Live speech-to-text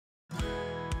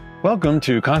Welcome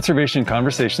to Conservation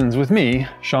Conversations with me,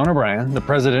 Sean O'Brien, the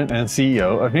President and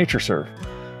CEO of NatureServe.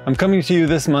 I'm coming to you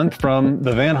this month from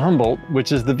the Van Humboldt,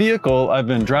 which is the vehicle I've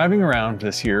been driving around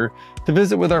this year to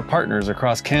visit with our partners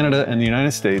across Canada and the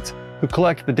United States who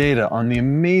collect the data on the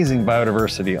amazing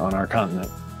biodiversity on our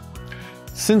continent.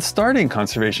 Since starting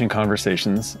Conservation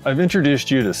Conversations, I've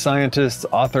introduced you to scientists,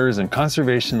 authors, and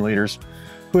conservation leaders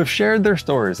who have shared their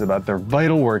stories about their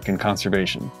vital work in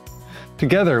conservation.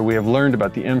 Together, we have learned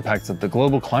about the impacts of the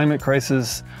global climate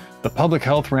crisis, the public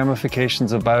health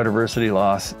ramifications of biodiversity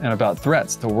loss, and about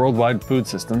threats to worldwide food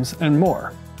systems, and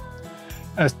more.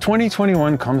 As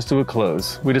 2021 comes to a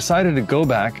close, we decided to go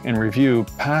back and review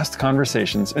past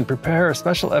conversations and prepare a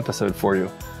special episode for you,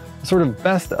 a sort of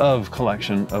best of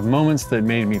collection of moments that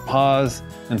made me pause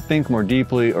and think more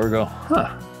deeply or go,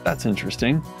 that's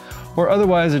interesting, or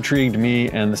otherwise intrigued me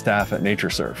and the staff at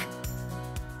NatureServe.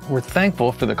 We're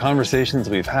thankful for the conversations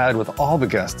we've had with all the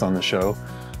guests on the show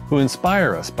who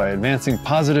inspire us by advancing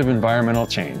positive environmental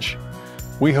change.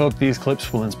 We hope these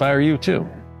clips will inspire you too.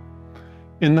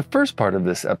 In the first part of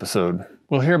this episode,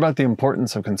 we'll hear about the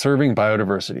importance of conserving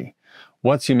biodiversity,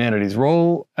 what's humanity's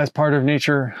role as part of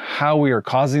nature, how we are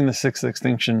causing the sixth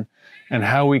extinction, and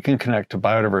how we can connect to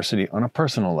biodiversity on a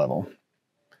personal level.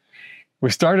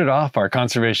 We started off our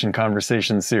Conservation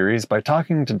Conversations series by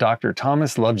talking to Dr.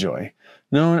 Thomas Lovejoy.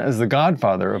 Known as the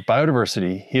godfather of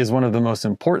biodiversity, he is one of the most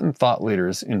important thought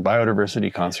leaders in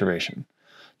biodiversity conservation.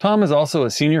 Tom is also a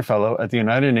senior fellow at the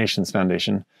United Nations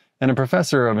Foundation and a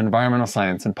professor of environmental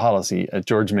science and policy at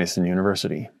George Mason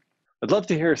University. I'd love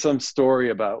to hear some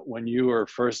story about when you were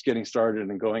first getting started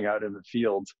and going out in the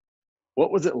field.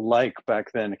 What was it like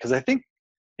back then? Because I think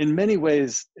in many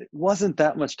ways, it wasn't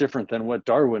that much different than what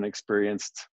Darwin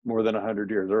experienced more than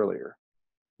 100 years earlier.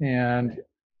 And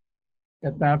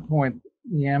at that point,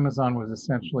 the Amazon was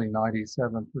essentially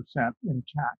 97%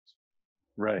 intact.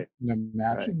 Right. You can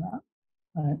imagine that,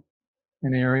 right?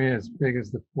 An area as big as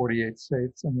the 48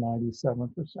 states and 97%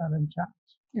 intact.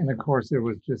 And of course, it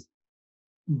was just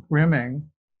brimming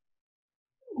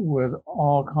with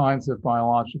all kinds of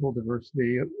biological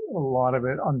diversity, a lot of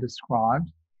it undescribed.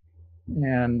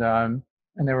 And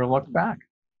they were looked back.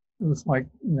 It was like,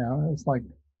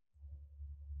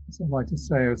 I'd like to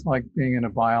say, it was like being in a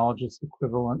biologist's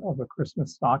equivalent of a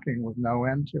Christmas stocking with no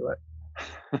end to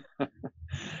it.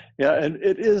 Yeah, and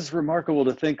it is remarkable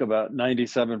to think about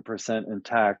 97%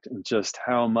 intact and just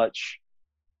how much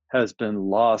has been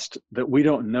lost that we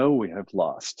don't know we have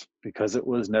lost because it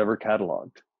was never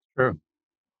cataloged. True.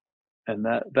 And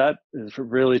that is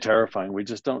really terrifying. We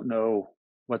just don't know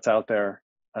what's out there.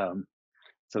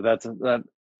 So that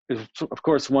is, of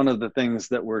course, one of the things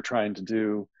that we're trying to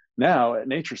do now at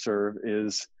NatureServe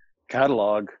is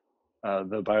catalog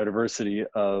the biodiversity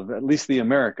of at least the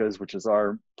Americas, which is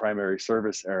our primary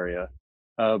service area.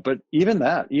 But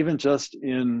even just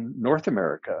in North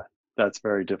America, that's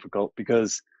very difficult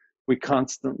because we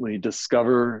constantly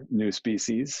discover new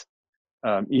species,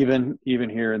 even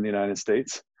here in the United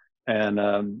States.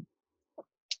 And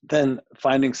then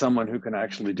finding someone who can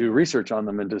actually do research on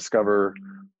them and discover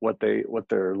what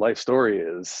their life story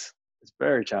is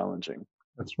very challenging.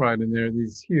 That's right. And there are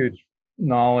these huge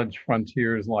knowledge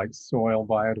frontiers like soil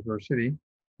biodiversity,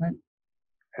 right?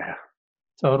 Yeah.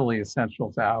 Totally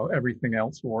essential to how everything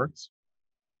else works,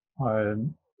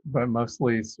 but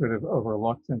mostly sort of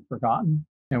overlooked and forgotten.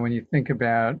 And when you think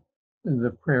about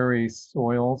the prairie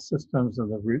soil systems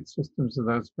and the root systems of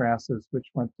those grasses, which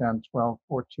went down 12,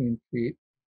 14 feet,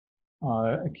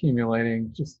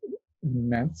 accumulating just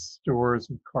immense stores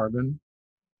of carbon,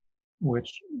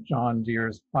 which John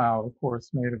Deere's plow, of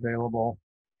course, made available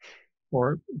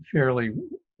for a fairly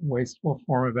wasteful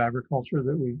form of agriculture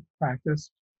that we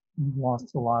practiced. We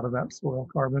lost a lot of that soil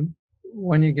carbon.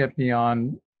 When you get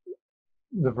beyond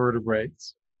the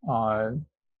vertebrates, and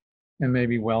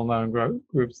maybe well-known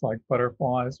groups like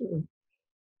butterflies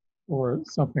or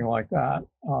something like that,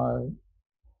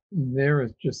 there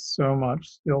is just so much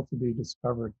still to be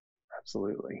discovered.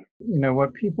 Absolutely. You know,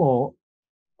 what people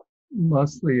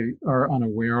mostly are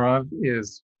unaware of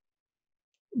is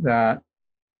that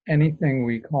anything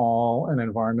we call an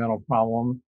environmental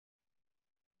problem,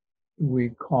 we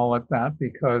call it that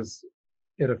because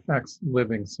it affects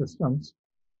living systems,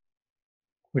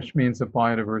 which means that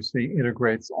biodiversity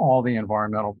integrates all the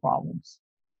environmental problems.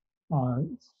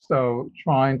 So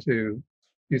trying to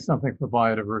do something for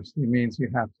biodiversity means you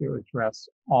have to address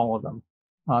all of them,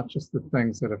 not just the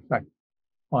things that affect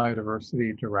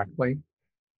biodiversity directly,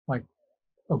 like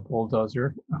a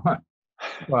bulldozer,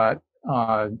 but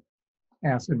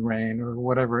acid rain or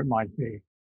whatever it might be.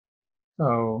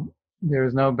 So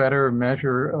there's no better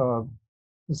measure of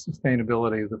the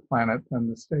sustainability of the planet and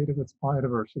the state of its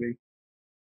biodiversity.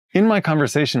 In my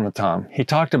conversation with Tom, he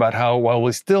talked about how while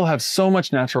we still have so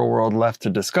much natural world left to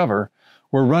discover,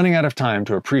 we're running out of time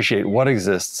to appreciate what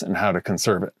exists and how to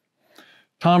conserve it.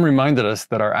 Tom reminded us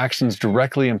that our actions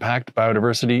directly impact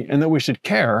biodiversity and that we should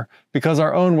care because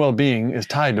our own well-being is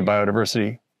tied to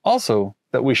biodiversity. Also,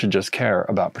 that we should just care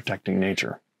about protecting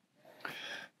nature.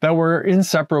 That we're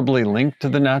inseparably linked to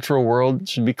the natural world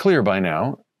should be clear by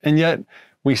now, and yet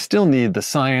we still need the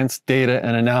science, data,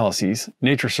 and analyses,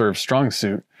 NatureServe's strong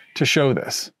suit, to show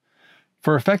this.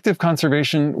 For effective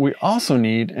conservation, we also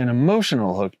need an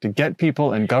emotional hook to get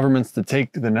people and governments to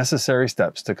take the necessary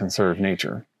steps to conserve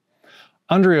nature.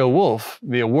 Andrea Wolf,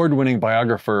 the award-winning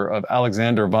biographer of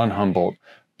Alexander von Humboldt,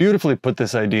 beautifully put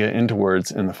this idea into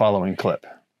words in the following clip.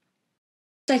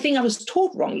 I think I was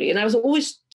taught wrongly, and I was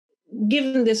always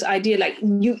given this idea like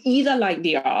you either like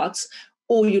the arts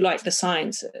or you like the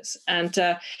sciences. And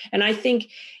I think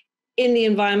in the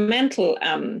environmental,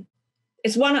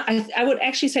 it's I would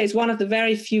actually say it's one of the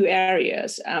very few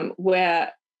areas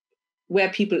where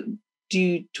people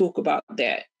do talk about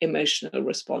their emotional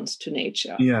response to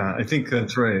nature. Yeah, I think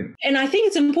that's right. And I think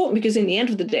it's important because in the end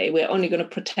of the day, we're only going to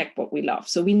protect what we love.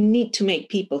 So we need to make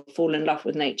people fall in love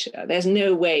with nature. There's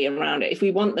no way around it. If we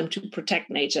want them to protect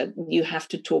nature, you have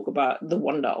to talk about the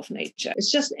wonder of nature. It's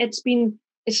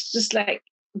just like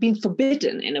been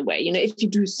forbidden in a way. If you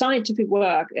do scientific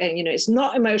work and, it's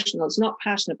not emotional, it's not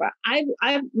passionate, but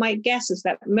my guess is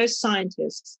that most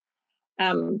scientists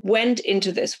went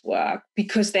into this work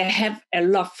because they have a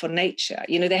love for nature.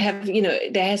 They have,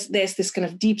 there's this kind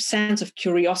of deep sense of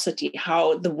curiosity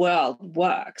how the world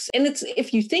works. And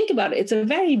if you think about it, it's a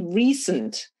very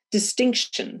recent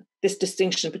distinction, this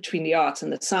distinction between the arts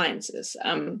and the sciences.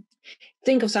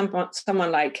 Think of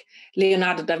someone like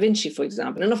Leonardo da Vinci, for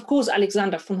example. And of course,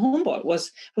 Alexander von Humboldt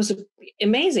was an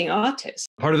amazing artist.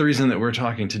 Part of the reason that we're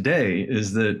talking today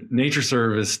is that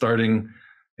NatureServe is starting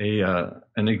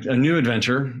a new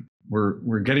adventure.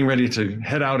 We're getting ready to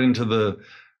head out into the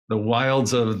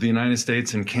wilds of the United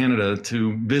States and Canada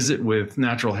to visit with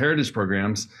natural heritage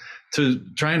programs to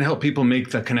try and help people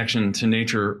make the connection to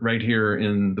nature right here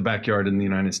in the backyard in the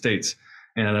United States.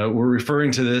 And we're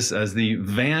referring to this as the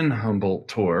Van Humboldt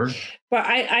Tour. Well,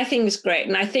 I think it's great.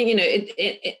 And I think,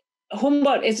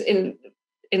 Humboldt is in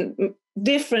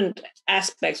different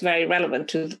aspects very relevant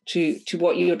to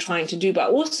what you're trying to do, but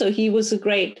also he was a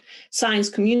great science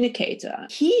communicator.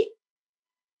 He,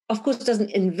 of course,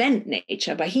 doesn't invent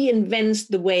nature, but he invents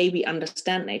the way we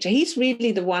understand nature. He's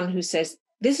really the one who says,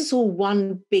 this is all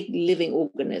one big living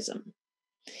organism.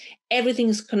 Everything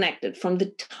is connected, from the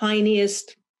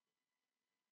tiniest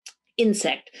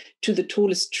insect to the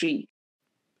tallest tree.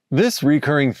 This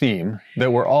recurring theme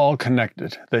that we're all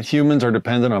connected, that humans are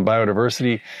dependent on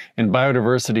biodiversity and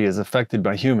biodiversity is affected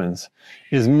by humans,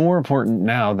 is more important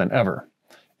now than ever.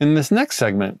 In this next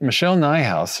segment, Michelle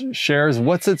Nijhuis shares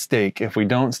what's at stake if we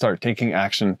don't start taking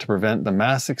action to prevent the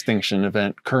mass extinction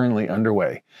event currently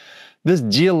underway. This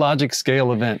geologic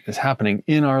scale event is happening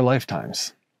in our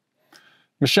lifetimes.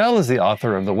 Michelle is the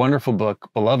author of the wonderful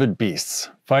book, Beloved Beasts,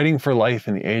 Fighting for Life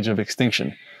in the Age of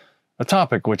Extinction, a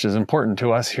topic which is important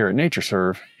to us here at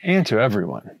NatureServe and to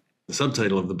everyone. The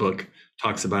subtitle of the book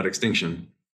talks about extinction.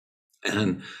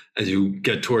 And as you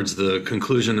get towards the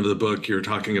conclusion of the book, you're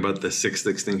talking about the sixth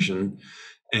extinction.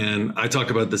 And I talk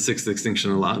about the sixth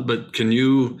extinction a lot, but do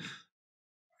you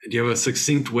have a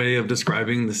succinct way of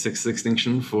describing the sixth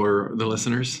extinction for the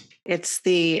listeners? It's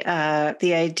the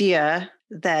idea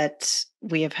that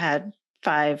we have had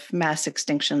 5 mass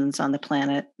extinctions on the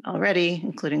planet already,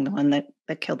 including the one that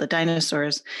killed the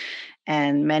dinosaurs.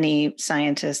 And many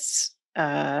scientists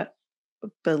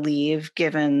believe,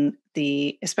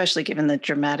 especially given the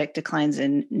dramatic declines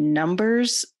in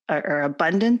numbers or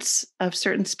abundance of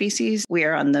certain species, we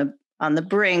are on the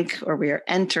brink, or we are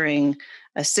entering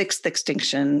a 6th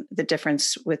extinction. The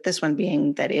difference with this one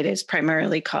being that it is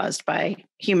primarily caused by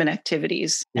human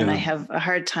activities. Yeah. And I have a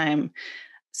hard time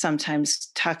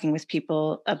sometimes talking with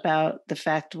people about the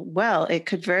fact, well, it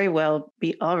could very well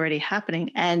be already happening,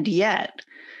 and yet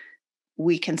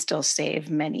we can still save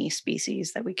many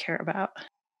species that we care about.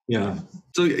 Yeah.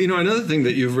 So, another thing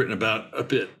that you've written about a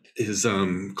bit is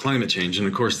climate change. And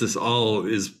of course, this all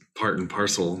is part and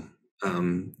parcel,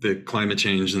 the climate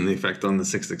change and the effect on the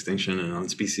 6th extinction and on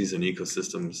species and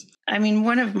ecosystems. I mean,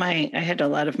 I had a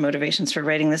lot of motivations for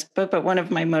writing this book, but one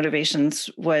of my motivations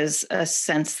was a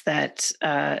sense that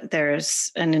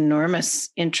there's an enormous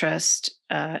interest,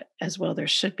 as well there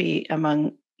should be,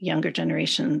 among younger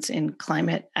generations in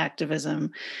climate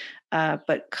activism.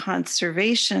 but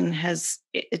conservation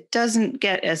it doesn't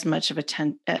get as much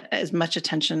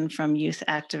attention from youth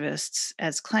activists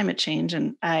as climate change.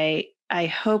 And I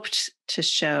hoped to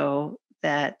show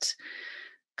that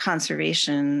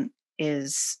conservation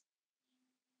is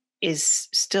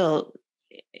still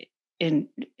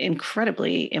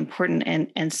incredibly important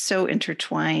and so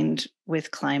intertwined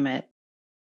with climate.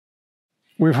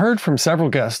 We've heard from several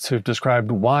guests who've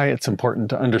described why it's important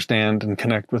to understand and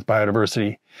connect with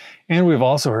biodiversity, and we've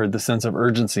also heard the sense of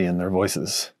urgency in their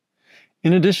voices.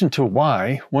 In addition to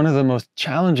why, one of the most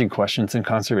challenging questions in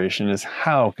conservation is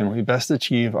how can we best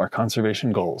achieve our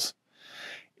conservation goals?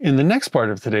 In the next part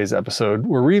of today's episode,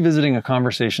 we're revisiting a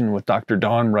conversation with Dr.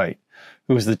 Dawn Wright,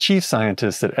 who is the chief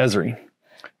scientist at Esri.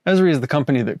 Esri is the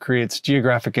company that creates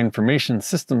geographic information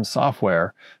system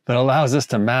software that allows us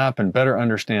to map and better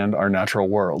understand our natural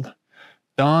world.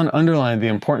 Dawn underlined the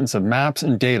importance of maps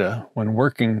and data when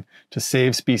working to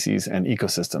save species and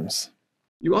ecosystems.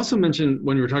 You also mentioned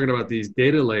when you were talking about these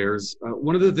data layers,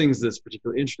 one of the things that's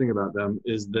particularly interesting about them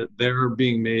is that they're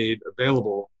being made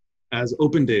available as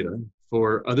open data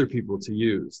for other people to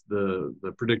use,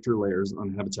 the predictor layers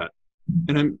on habitat.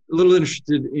 And I'm a little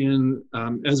interested in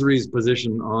Esri's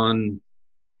position on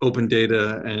open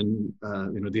data and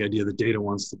the idea that data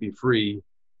wants to be free,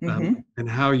 and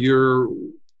how you're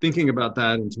thinking about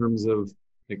that in terms of,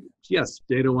 like, yes,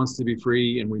 data wants to be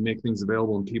free and we make things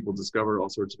available and people discover all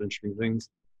sorts of interesting things,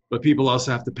 but people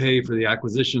also have to pay for the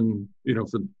acquisition,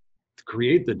 to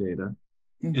create the data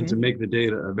and to make the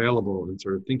data available, and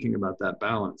sort of thinking about that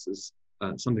balance is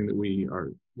something that we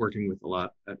are working with a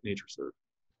lot at NatureServe.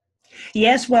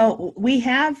 Yes, well, we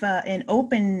have an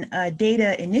open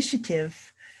data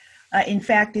initiative. In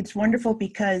fact, it's wonderful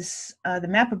because the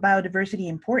map of biodiversity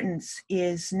importance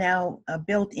is now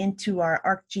built into our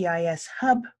ArcGIS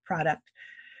Hub product,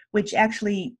 which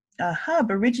actually Hub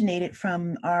originated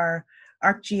from our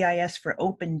ArcGIS for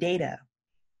open data,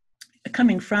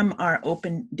 coming from our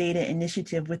open data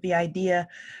initiative with the idea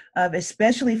of,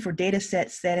 especially for data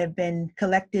sets that have been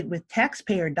collected with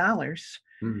taxpayer dollars,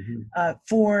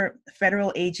 for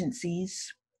federal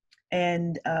agencies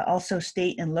and also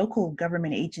state and local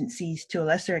government agencies to a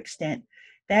lesser extent,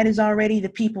 that is already the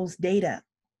people's data.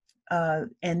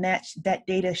 And that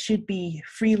data should be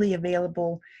freely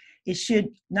available. It should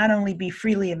not only be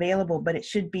freely available, but it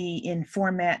should be in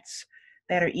formats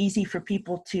that are easy for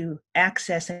people to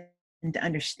access and to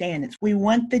understand. We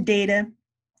want the data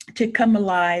to come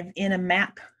alive in a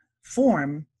map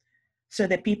form so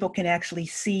that people can actually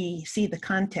see the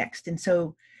context. And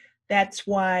so that's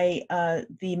why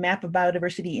the Map of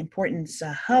Biodiversity Importance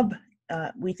Hub,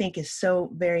 we think, is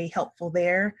so very helpful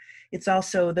there. It's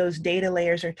also, those data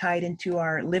layers are tied into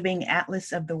our Living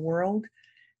Atlas of the World.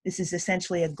 This is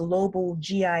essentially a global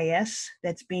GIS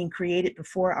that's being created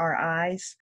before our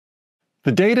eyes.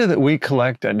 The data that we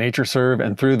collect at NatureServe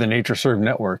and through the NatureServe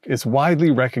network is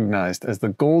widely recognized as the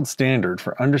gold standard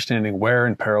for understanding where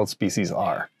imperiled species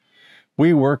are.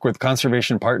 We work with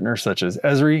conservation partners such as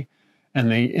Esri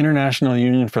and the International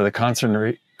Union for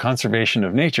the Conservation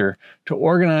of Nature to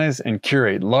organize and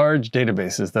curate large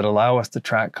databases that allow us to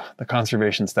track the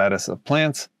conservation status of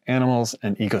plants, animals,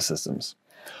 and ecosystems.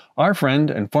 Our friend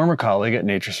and former colleague at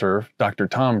NatureServe, Dr.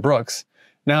 Tom Brooks,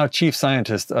 now chief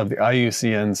scientist of the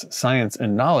IUCN's Science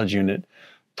and Knowledge Unit,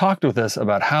 talked with us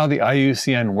about how the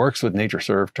IUCN works with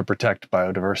NatureServe to protect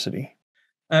biodiversity.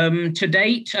 To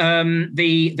date,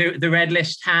 the Red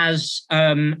List has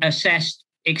assessed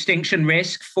extinction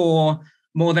risk for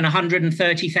more than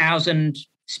 130,000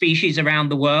 species around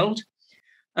the world.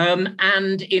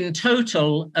 And in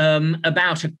total,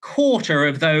 about a quarter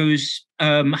of those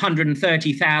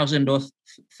 130,000 or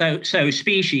so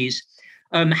species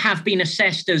have been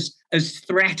assessed as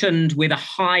threatened with a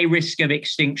high risk of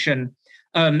extinction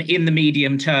in the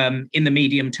medium term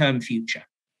future.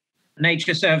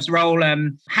 NatureServe's role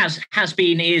has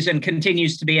been, is, and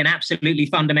continues to be an absolutely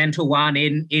fundamental one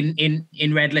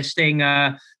in red listing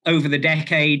over the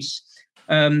decades.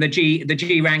 The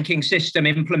G ranking system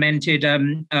implemented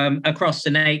across the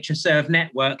NatureServe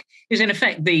network is in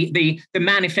effect the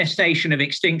manifestation of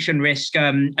extinction risk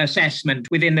assessment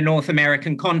within the North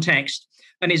American context,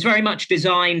 and is very much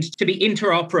designed to be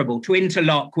interoperable, to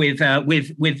interlock with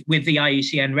the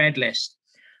IUCN Red List.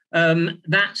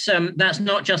 That's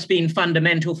not just been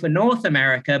fundamental for North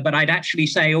America, but I'd actually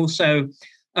say also,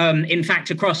 in fact,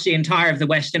 across the entire of the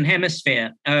Western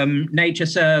Hemisphere.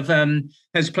 NatureServe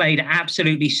has played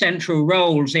absolutely central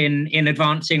roles in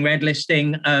advancing red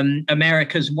listing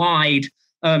Americas wide.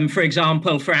 For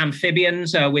example, for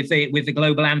amphibians with the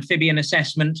global amphibian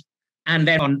assessment, and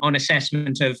then on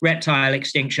assessment of reptile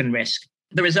extinction risk.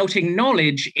 the resulting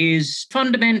knowledge is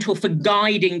fundamental for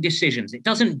guiding decisions. It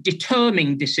doesn't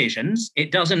determine decisions.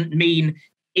 It doesn't mean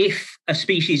if a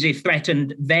species is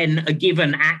threatened, then a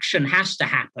given action has to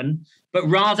happen, but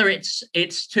rather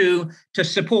it's to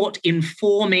support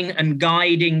informing and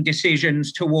guiding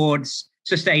decisions towards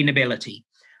sustainability.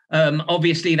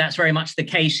 Obviously, that's very much the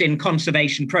case in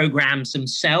conservation programs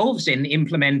themselves, in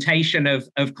implementation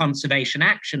of conservation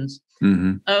actions,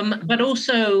 but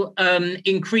also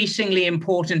increasingly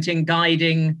important in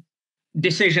guiding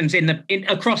decisions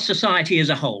across society as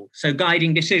a whole. So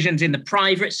guiding decisions in the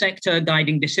private sector,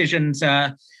 guiding decisions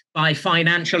by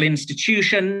financial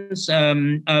institutions,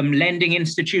 lending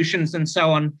institutions, and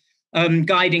so on.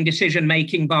 Guiding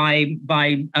decision-making by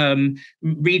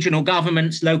regional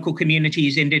governments, local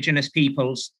communities, indigenous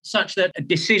peoples, such that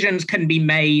decisions can be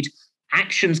made,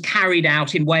 actions carried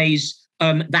out in ways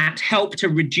that help to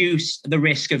reduce the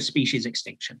risk of species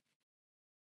extinction.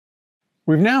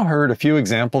 We've now heard a few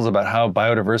examples about how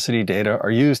biodiversity data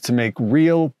are used to make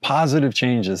real positive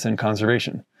changes in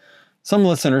conservation. Some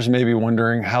listeners may be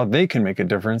wondering how they can make a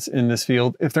difference in this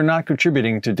field if they're not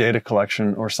contributing to data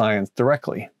collection or science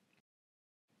directly.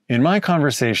 In my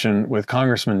conversation with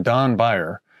Congressman Don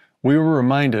Beyer, we were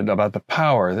reminded about the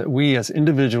power that we as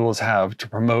individuals have to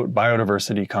promote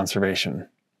biodiversity conservation.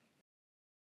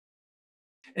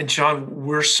 And Sean,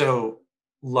 we're so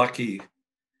lucky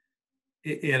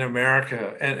in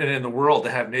America and in the world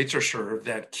to have NatureServe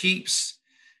that keeps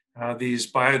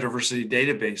these biodiversity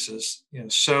databases,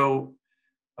 so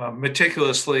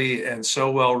meticulously and so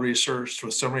well researched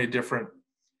with so many different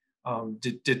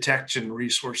detection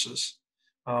resources.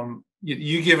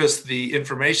 You give us the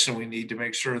information we need to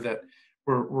make sure that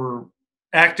we're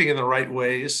acting in the right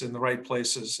ways, in the right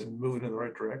places, and moving in the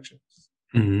right direction.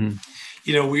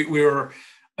 We are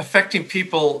affecting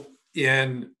people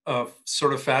in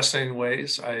sort of fascinating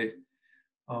ways.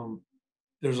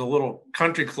 There's a little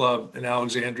country club in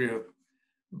Alexandria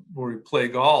where we play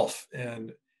golf,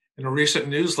 and in a recent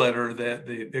newsletter that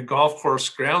the golf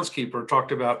course groundskeeper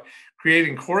talked about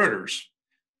creating corridors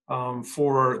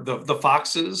for the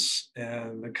foxes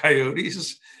and the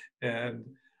coyotes, and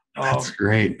that's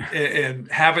great,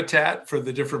 and habitat for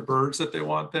the different birds that they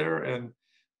want there. And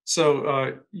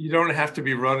so you don't have to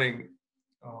be running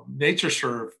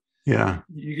NatureServe. Yeah,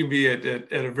 you can be at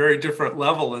a very different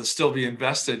level and still be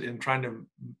invested in trying to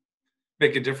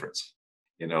make a difference.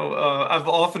 I've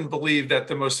often believed that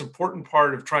the most important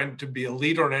part of trying to be a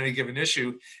leader on any given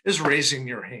issue is raising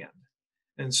your hand.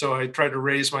 And so I try to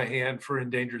raise my hand for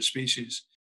endangered species.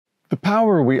 The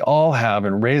power we all have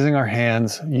in raising our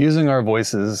hands, using our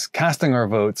voices, casting our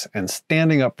votes, and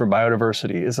standing up for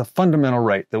biodiversity is a fundamental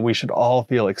right that we should all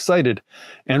feel excited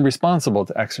and responsible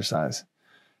to exercise.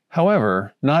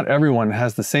 However, not everyone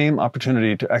has the same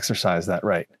opportunity to exercise that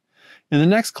right. In the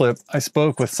next clip, I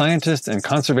spoke with scientist and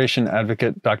conservation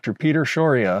advocate Dr. Peter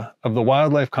Shoria of the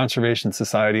Wildlife Conservation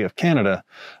Society of Canada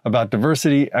about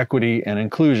diversity, equity, and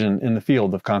inclusion in the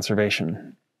field of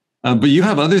conservation. But you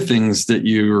have other things that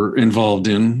you're involved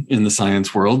in the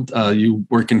science world. You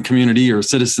work in community or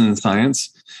citizen science,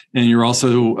 and you're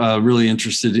also really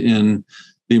interested in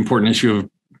the important issue of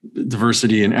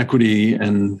diversity and equity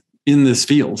and in this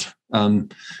field.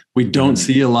 We don't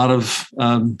see a lot of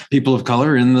people of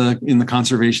color in the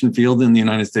conservation field in the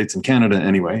United States and Canada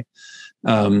anyway.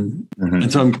 And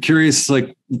so I'm curious,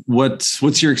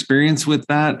 what's your experience with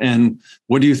that, and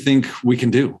what do you think we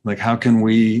can do? How can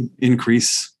we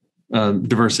increase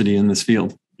diversity in this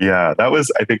field? Yeah, that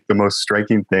was, I think, the most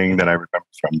striking thing that I remember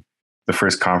from the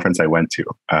first conference I went to,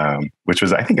 which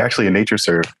was, I think, actually a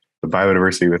NatureServe, the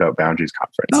Biodiversity Without Boundaries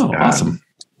conference. Oh, awesome.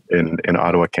 In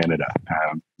Ottawa, Canada.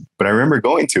 But I remember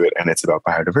going to it, and it's about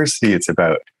biodiversity. It's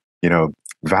about,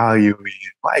 valuing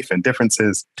life and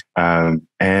differences.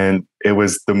 And it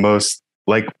was the most,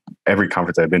 like every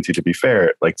conference I've been to be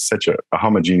fair, such a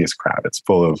homogeneous crowd. It's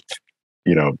full of,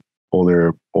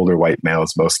 older white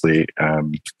males mostly.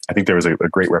 I think there was a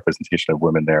great representation of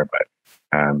women there,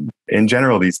 but in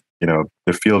general, these, the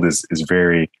field is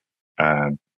very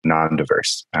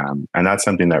non-diverse. And that's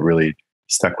something that really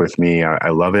stuck with me. I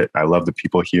love it. I love the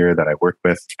people here that I work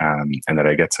with and that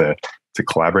I get to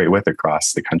collaborate with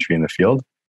across the country in the field.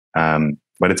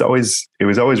 But it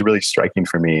was always really striking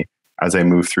for me as I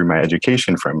moved through my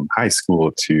education from high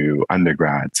school to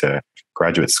undergrad to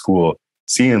graduate school,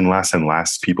 seeing less and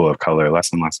less people of color,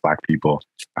 less and less Black people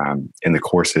in the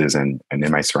courses and in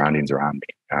my surroundings around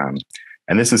me.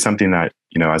 And this is something that,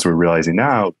 as we're realizing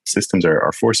now, systems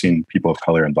are forcing people of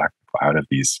color and Black people out of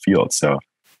these fields. So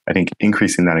I think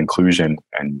increasing that inclusion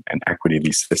and equity of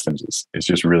these systems is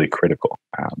just really critical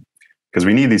because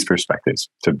we need these perspectives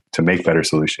to make better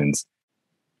solutions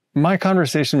My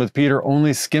conversation with Peter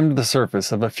only skimmed the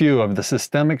surface of a few of the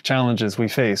systemic challenges we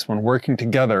face when working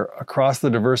together across the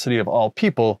diversity of all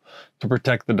people to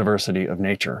protect the diversity of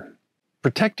nature.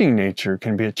 Protecting nature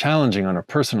can be challenging on a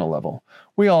personal level.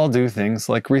 We all do things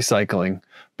like recycling,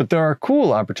 but there are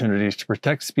cool opportunities to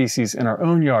protect species in our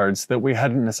own yards that we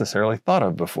hadn't necessarily thought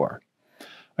of before.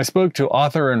 I spoke to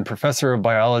author and professor of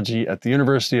biology at the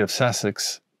University of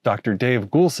Sussex, Dr. Dave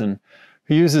Goulson,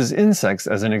 who uses insects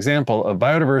as an example of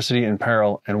biodiversity in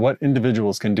peril and what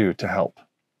individuals can do to help.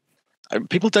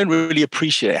 People don't really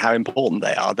appreciate how important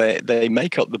they are. They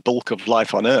make up the bulk of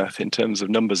life on Earth in terms of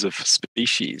numbers of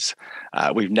species.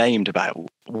 We've named about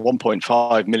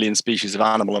 1.5 million species of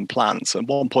animal and plants, and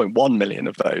 1.1 million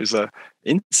of those are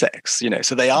insects.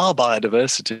 So they are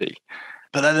biodiversity.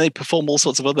 But then they perform all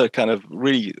sorts of other kind of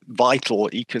really vital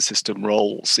ecosystem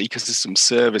roles, ecosystem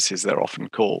services, they're often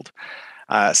called.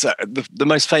 So the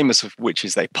most famous of which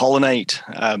is they pollinate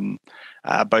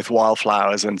both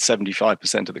wildflowers and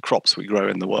 75% of the crops we grow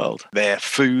in the world. They're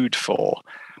food for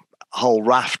a whole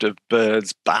raft of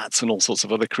birds, bats, and all sorts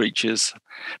of other creatures.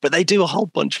 But they do a whole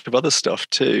bunch of other stuff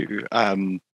too.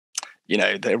 They're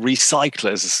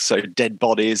recyclers, so dead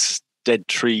bodies, dead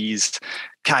trees,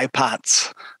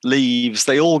 cowpats, leaves,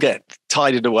 they all get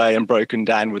tidied away and broken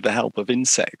down with the help of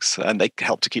insects, and they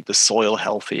help to keep the soil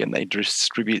healthy, and they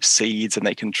distribute seeds, and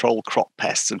they control crop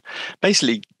pests, and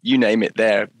basically, you name it,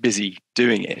 they're busy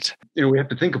doing it. We have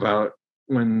to think about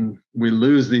when we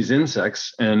lose these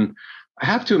insects, and I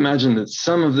have to imagine that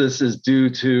some of this is due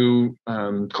to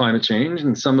climate change,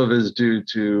 and some of it is due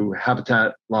to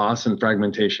habitat loss and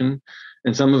fragmentation.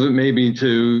 And some of it may be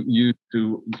due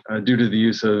to the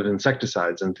use of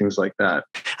insecticides and things like that.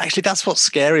 Actually, that's what's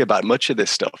scary about much of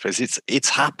this stuff is it's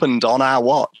happened on our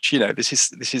watch. This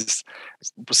is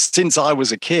since I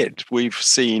was a kid, we've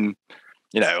seen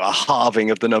a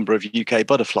halving of the number of UK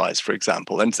butterflies, for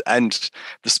example, and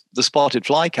the spotted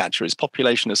flycatcher, its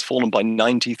population has fallen by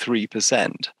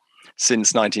 93%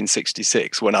 since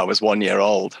 1966, when I was 1 year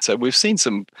old. So we've seen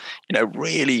some,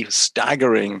 really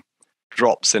staggering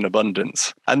drops in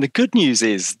abundance. And the good news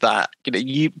is that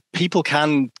people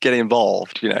can get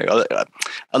involved.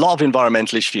 A lot of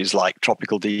environmental issues like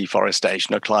tropical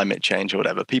deforestation or climate change or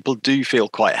whatever, people do feel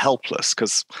quite helpless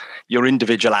because your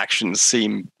individual actions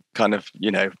seem kind of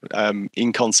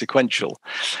inconsequential.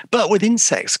 But with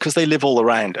insects, because they live all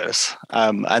around us,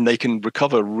 and they can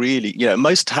recover really,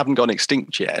 most haven't gone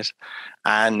extinct yet,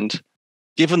 and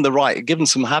given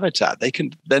some habitat,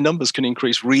 their numbers can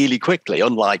increase really quickly,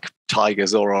 unlike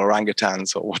tigers or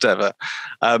orangutans or whatever.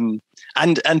 And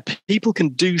people can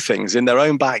do things in their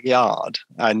own backyard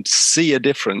and see a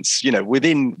difference,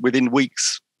 within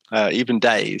weeks, even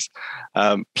days.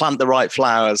 Plant the right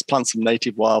flowers, plant some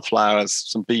native wildflowers,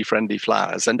 some bee-friendly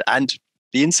flowers, and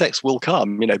the insects will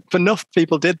come. If enough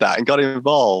people did that and got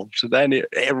involved, then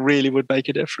it really would make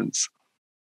a difference.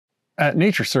 At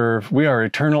NatureServe, we are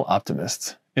eternal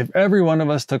optimists. If every one of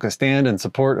us took a stand in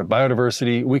support of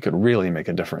biodiversity, we could really make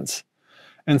a difference.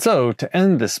 And so, to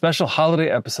end this special holiday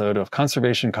episode of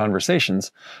Conservation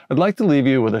Conversations, I'd like to leave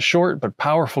you with a short but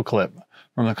powerful clip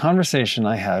from the conversation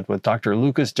I had with Dr.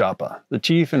 Lucas Joppa, the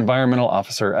Chief Environmental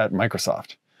Officer at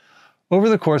Microsoft. Over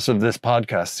the course of this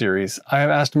podcast series, I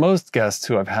have asked most guests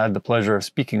who I've had the pleasure of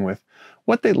speaking with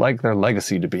what they'd like their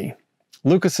legacy to be.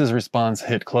 Lucas's response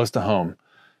hit close to home.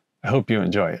 I hope you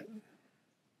enjoy it.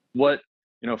 What,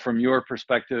 from your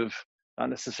perspective, not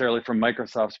necessarily from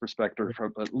Microsoft's perspective,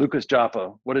 but Lucas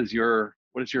Joppa, what is your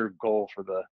goal for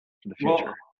the future?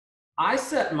 Well, I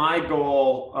set my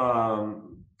goal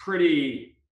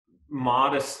pretty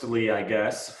modestly, I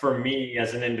guess, for me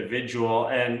as an individual.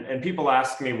 And people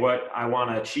ask me what I want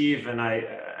to achieve, and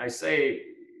I say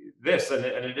this, and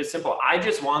it is simple. I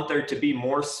just want there to be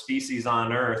more species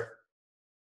on Earth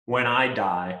when I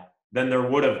die than there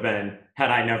would have been had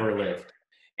I never lived.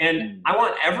 And I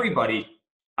want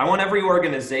every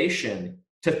organization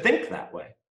to think that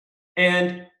way.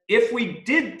 And if we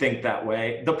did think that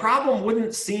way, the problem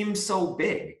wouldn't seem so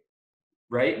big,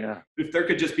 right? Yeah. If there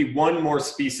could just be one more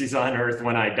species on Earth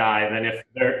when I die, than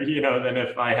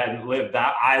if I hadn't lived,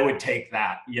 that I would take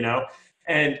that,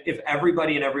 And if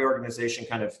everybody in every organization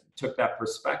kind of took that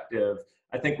perspective,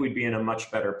 I think we'd be in a much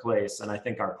better place, and I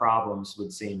think our problems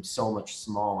would seem so much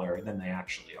smaller than they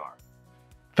actually are.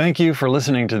 Thank you for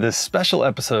listening to this special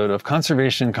episode of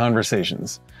Conservation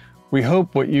Conversations. We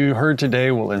hope what you heard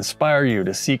today will inspire you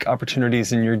to seek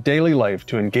opportunities in your daily life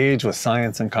to engage with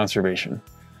science and conservation.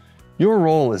 Your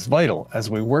role is vital as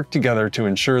we work together to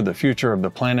ensure the future of the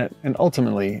planet and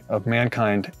ultimately of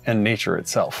mankind and nature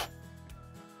itself.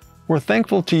 We're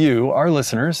thankful to you, our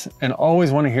listeners, and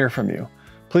always want to hear from you.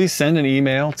 Please send an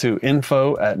email to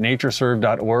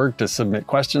info@natureserve.org to submit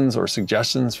questions or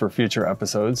suggestions for future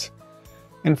episodes.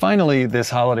 And finally, this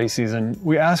holiday season,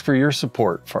 we ask for your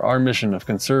support for our mission of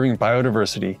conserving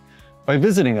biodiversity by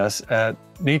visiting us at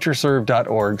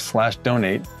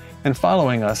natureserve.org/donate and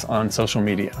following us on social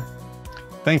media.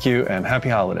 Thank you and happy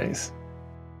holidays.